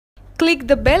Click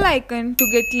the bell icon to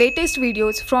get latest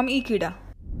videos from Ekeeda.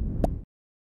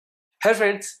 Hi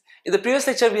friends, in the previous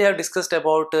lecture we have discussed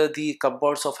about the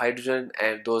compounds of hydrogen,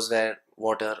 and those were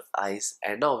water, ice,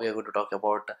 and now we are going to talk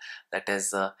about that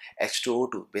is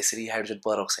H2O2, basically hydrogen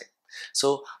peroxide.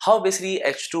 So how basically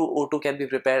H2O2 can be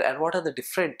prepared, and what are the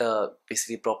different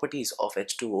basically properties of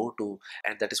H2O2,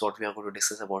 and that is what we are going to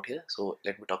discuss about here. So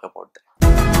let me talk about that.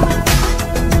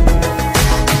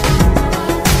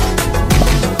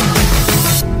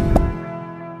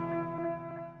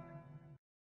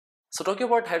 So talking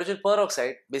about hydrogen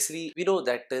peroxide, basically we know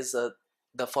that is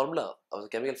the formula or the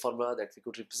chemical formula that we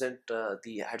could represent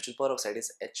the hydrogen peroxide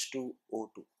is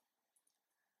H2O2.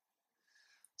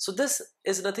 So this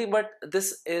is nothing but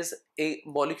this is a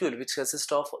molecule which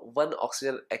consists of one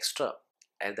oxygen extra,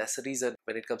 and that's the reason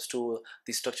when it comes to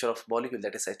the structure of molecule,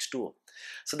 that is H2O.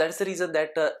 So that is the reason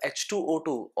that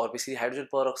H2O2 or basically hydrogen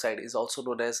peroxide is also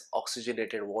known as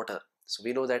oxygenated water. So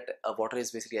we know that water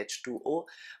is basically H2O,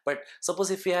 but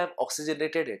suppose if we have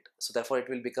oxygenated it, so therefore it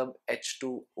will become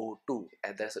H2O2,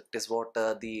 and that is what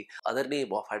the other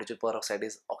name of hydrogen peroxide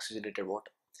is, oxygenated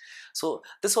water. So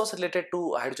this was related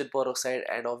to hydrogen peroxide,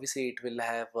 and obviously it will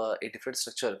have a different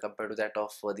structure compared to that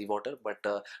of the water. But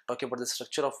talking about the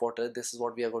structure of water, this is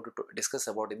what we are going to discuss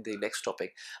about in the next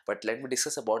topic. But let me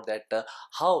discuss about that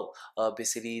how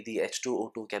basically the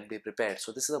H2O2 can be prepared.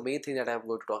 So this is the main thing that I am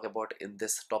going to talk about in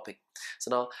this topic.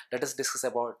 So now let us discuss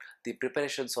about the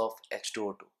preparations of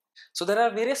H2O2. So there are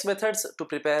various methods to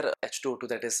prepare H2O2,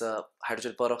 that is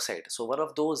hydrogen peroxide. So one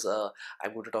of those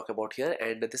I'm going to talk about here,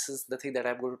 and this is the thing that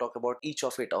I'm going to talk about each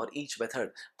of it or each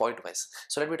method point wise.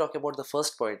 So let me talk about the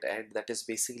first point, and that is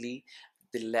basically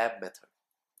the lab method.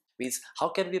 Means how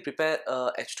can we prepare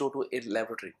H2O2 in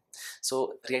laboratory?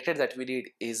 So reactant that we need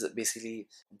is basically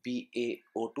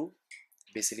BaO2.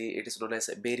 Basically it is known as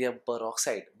barium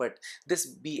peroxide, but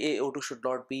this BaO2 should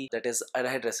not be that is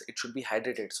anhydrous, it should be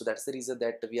hydrated. So that's the reason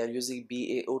that we are using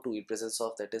BaO2 in presence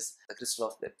of that is the crystal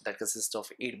of that consists of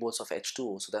 8 moles of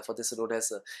H2O. So therefore this is known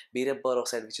as barium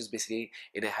peroxide, which is basically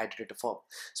in a hydrated form.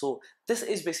 So this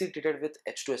is basically treated with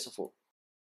H2SO4.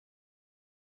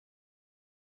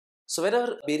 So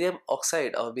whenever barium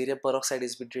oxide or barium peroxide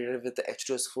is been treated with the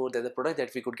H2SO4, then the product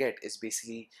that we could get is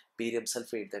basically barium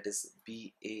sulfate, that is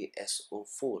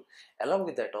BaSO4, along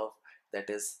with that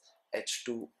is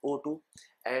H2O2,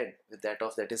 and with that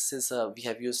of that is, since we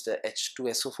have used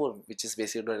H2SO4, which is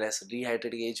basically known as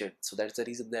rehydrating agent. So that's the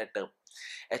reason that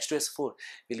H2SO4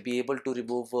 will be able to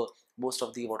remove most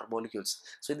of the water molecules.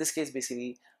 So in this case,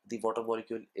 basically the water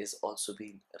molecule is also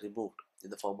being removed in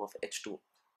the form of H2O.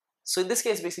 So in this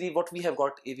case, basically what we have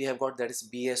got that is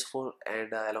BaSO4,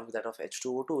 and along with that of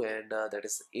H2O2, and that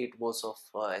is 8 moles of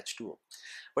H2O.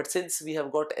 But since we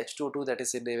have got H2O2 that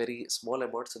is in a very small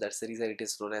amount, so that's the reason it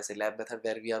is known as a lab method,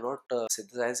 where we are not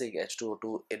synthesizing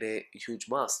H2O2 in a huge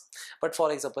mass. But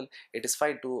for example, it is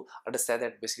fine to understand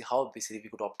that basically how basically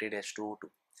we could obtain H2O2.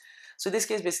 So in this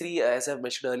case, basically, as I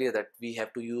mentioned earlier, that we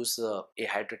have to use a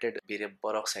hydrated barium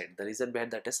peroxide. The reason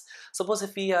behind that is, suppose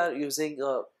if we are using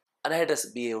anhydrous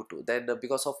BaO2, then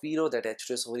because of we know that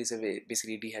H2SO4 is a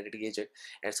basically dehydrating agent,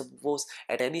 and suppose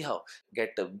at anyhow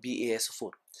get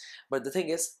BaSO4. But the thing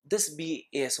is, this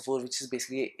BaSO4, which is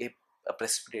basically a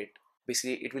precipitate,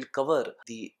 basically it will cover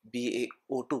the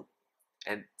BaO2,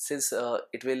 and since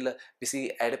it will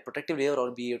basically add a protective layer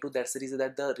on BaO2, that's the reason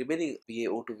that the remaining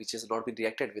BaO2 which has not been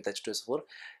reacted with H2SO4,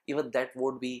 even that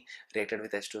won't be reacted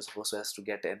with H2SO4, so as to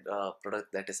get a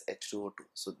product that is H2O2.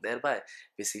 So thereby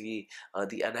basically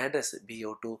the anhydrous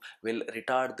BaO2 will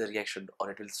retard the reaction,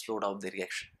 or it will slow down the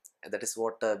reaction, and that is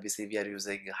what basically we are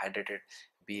using hydrated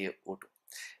BaO2.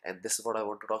 And this is what I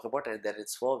want to talk about, and that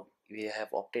is for we have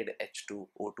obtained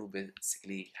H2O2,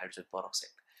 basically hydrogen peroxide.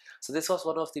 So this was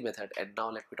one of the method, and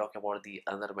now let me talk about the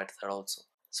other method also.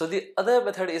 So the other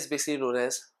method is basically known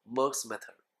as Merck's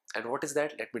method. And what is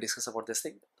that? Let me discuss about this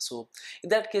thing. So in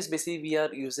that case, basically we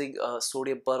are using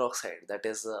sodium peroxide, that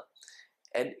is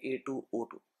Na2O2.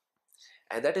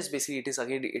 And that is basically,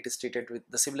 it is treated with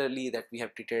the similarly that we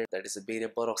have treated, that is a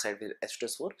barium peroxide with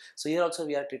H2SO4. So here also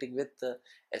we are treating with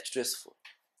H2SO4.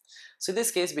 So in this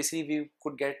case, basically we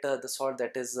could get the salt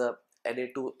that is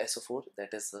Na2SO4,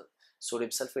 that is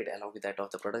sodium sulfate, along with that of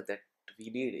the product that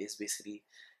we need is basically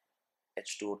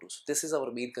H2O2. So this is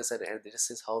our main concern, and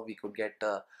this is how we could get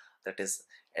that is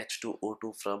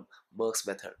H2O2 from Merck's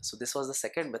method. So this was the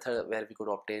second method where we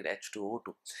could obtain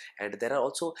H2O2, and there are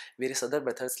also various other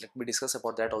methods. Let me discuss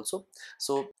about that also.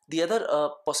 So the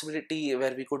other possibility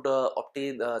where we could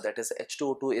obtain that is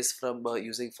H2O2 is from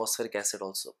using phosphoric acid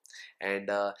also,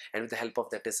 and with the help of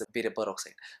that is barium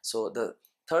peroxide. So the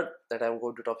third that I'm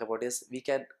going to talk about is we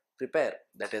can prepare,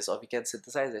 that is, or we can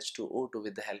synthesize H2O2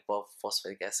 with the help of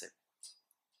phosphoric acid.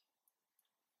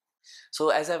 So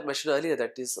as I've mentioned earlier,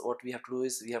 that is what we have to do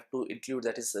is we have to include,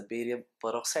 that is barium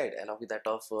peroxide along with that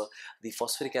of the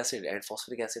phosphoric acid, and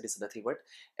phosphoric acid is nothing but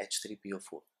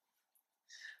H3PO4.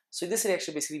 So in this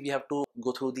reaction, basically we have to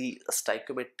go through the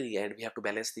stoichiometry and we have to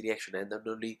balance the reaction, and then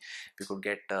only we could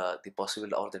get the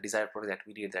possible or the desired product that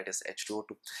we need, that is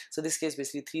H2O2. So in this case,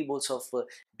 basically 3 moles of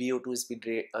BO2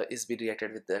 is being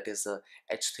reacted with, that is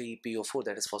H3PO4,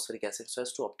 that is phosphoric acid, so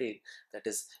as to obtain, that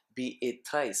is Ba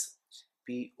thrice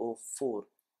PO4,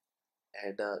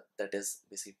 and that is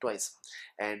basically twice.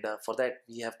 And for that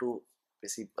we have to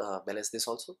basically balance this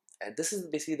also, and this is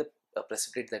basically the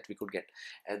precipitate that we could get,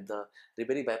 and the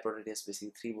remaining byproduct is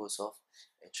basically 3 moles of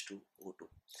H2O2.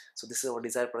 So this is our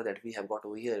desired product that we have got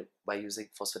over here by using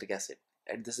phosphoric acid.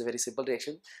 And this is a very simple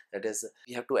reaction, that is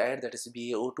we have to add, that is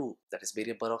BaO2, that is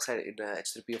barium peroxide, in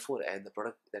H3PO4, and the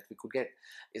product that we could get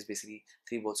is basically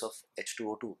 3 moles of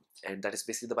H2O2, and that is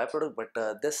basically the byproduct.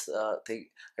 But this thing,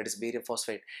 that is barium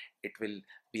phosphate, it will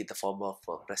be in the form of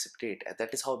precipitate, and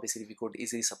that is how basically we could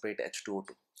easily separate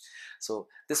H2O2. So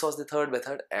this was the third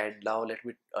method, and now let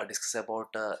me discuss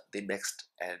about the next,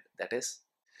 and that is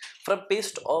from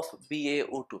paste of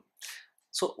BaO2.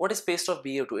 So what is paste of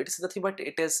BaO2? It is nothing but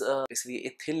it is basically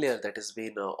a thin layer that has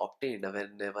been obtained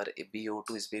whenever a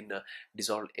BaO2 is been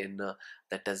dissolved in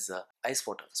that is ice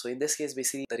water. So in this case,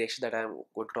 basically the reaction that I am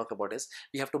going to talk about is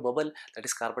we have to bubble, that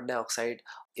is carbon dioxide,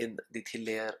 in the thin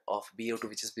layer of BaO2,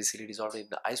 which is basically dissolved in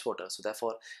the ice water. So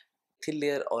therefore thin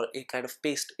layer or a kind of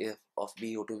paste of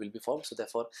BaO2 will be formed. So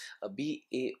therefore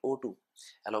BaO2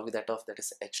 along with that of, that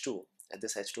is H2, and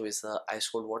this H2 is ice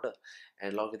cold water,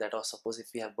 and along with that of, suppose if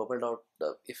we have bubbled out,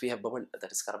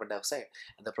 that is carbon dioxide,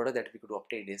 and the product that we could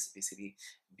obtain is basically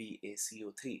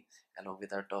BaCO3 along with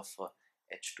that of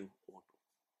H2O2.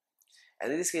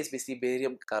 And in this case, basically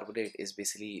barium carbonate is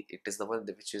basically, it is the one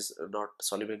which is not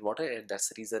soluble in water, and that's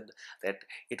the reason that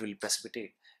it will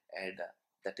precipitate, and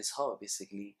that is how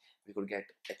basically we could get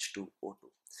H2O2.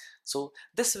 So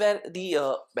this were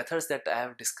the methods that I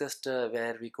have discussed,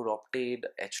 where we could obtain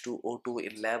H2O2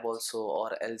 in lab also,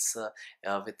 or else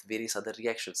with various other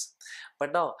reactions.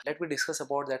 But now let me discuss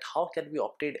about that how can we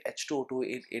obtain H2O2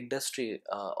 in industry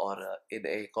or in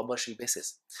a commercial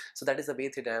basis. So that is the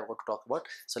main thing I want to talk about.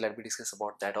 So let me discuss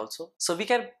about that also. So we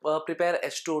can prepare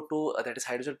H2O2, that is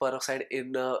hydrogen peroxide,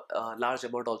 in large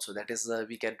amount also. That is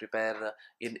we can prepare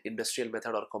in industrial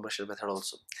method or commercial method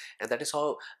also, and that is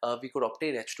how we could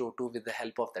obtain H2O2 with the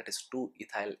help of, that is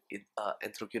 2-ethyl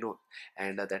anthraquinone,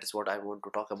 and that is what I want to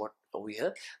talk about over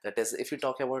here. That is, if you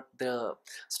talk about the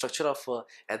structure of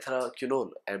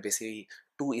anthraquinone and basically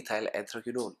 2-ethyl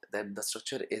anthraquinone, then the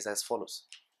structure is as follows.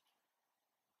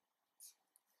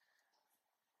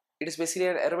 It is basically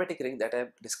an aromatic ring that I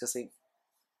am discussing,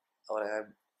 or I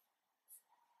am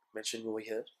mentioning over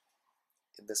here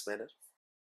in this manner,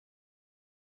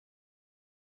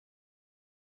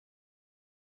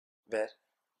 where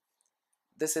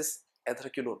this is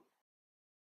anthraquinone.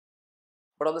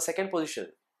 But on the second position,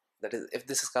 that is, if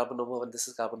this is carbon number 1, this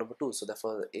is carbon number 2, so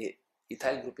therefore a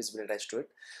ethyl group is been attached to it.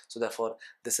 So therefore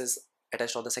this is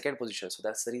attached on the second position. So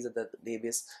that's the reason that the name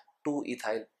is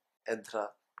 2-ethyl anthraquinone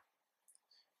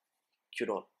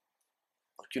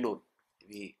or quinone.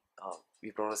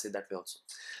 We pronounce it that way also.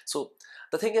 So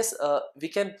the thing is,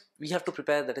 we have to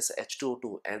prepare, that is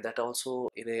H2O2, and that also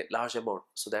in a large amount.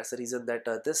 So that's the reason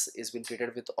that this is been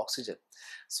treated with oxygen.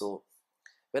 So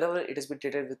whenever it has been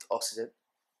treated with oxygen,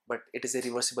 but it is a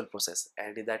reversible process,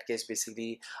 and in that case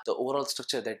basically the overall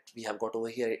structure that we have got over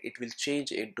here, it will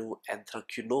change into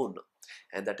anthraquinone,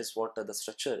 and that is what the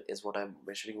structure is, what I'm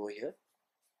mentioning over here.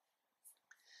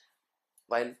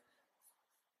 While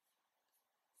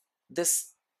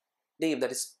this name,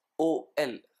 that is OL,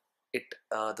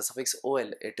 the suffix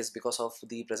OL, it is because of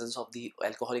the presence of the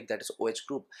alcoholic, that is OH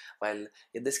group, while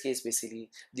in this case basically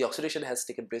the oxidation has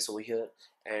taken place over here,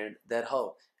 and there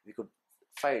how we could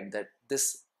find that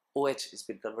this OH has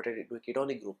been converted into a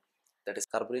ketonic group, that is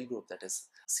carbonyl group, that is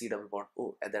C double bond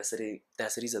O, and that's the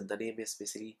reason the name is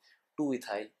basically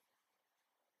 2-ethyl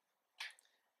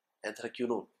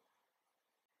anthraquinone.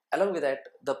 Along with that,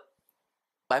 the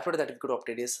byproduct that we could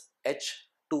obtain is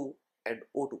H2 and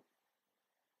O2.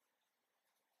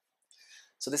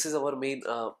 So this is our main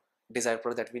desired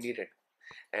product that we needed.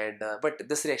 And but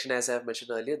this reaction, as I have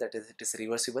mentioned earlier, that is, it is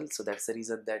reversible. So that's the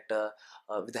reason that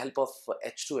with the help of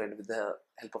H2 and with the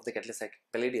help of the catalyst like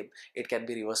palladium, it can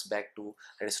be reversed back to,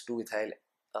 that is 2-ethyl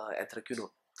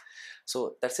anthraquinone.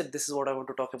 So that's it. This is what I want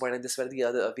to talk about, and this were the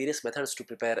other various methods to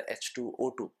prepare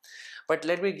H2O2. But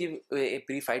let me give a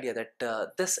brief idea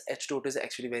that this H2O2 is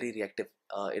actually very reactive.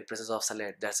 in presence of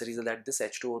sunlight. That's the reason that this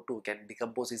H2O2 can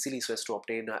decompose easily so as to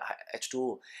obtain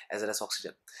H2O as well as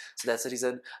oxygen. So that's the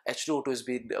reason H2O2 is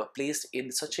being placed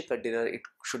in such a container. It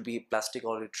should be plastic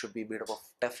or it should be made up of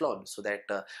Teflon, so that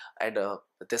and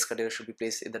this container should be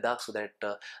placed in the dark so that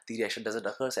the reaction doesn't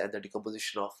occur and the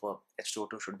decomposition of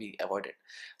H2O2 should be avoided.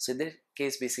 So in this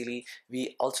case, basically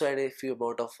we also add a few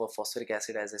amount of phosphoric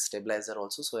acid as a stabilizer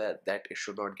also, so that it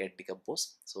should not get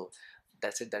decomposed. So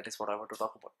that's it. That is what I want to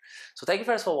talk about. So thank you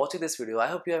friends for watching this video. I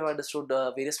hope you have understood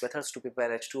various methods to prepare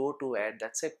H2O2, and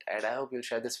that's it. And I hope you'll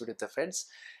share this video with your friends.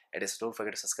 And don't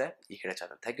forget to subscribe Ekeeda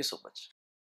channel. Thank you so much.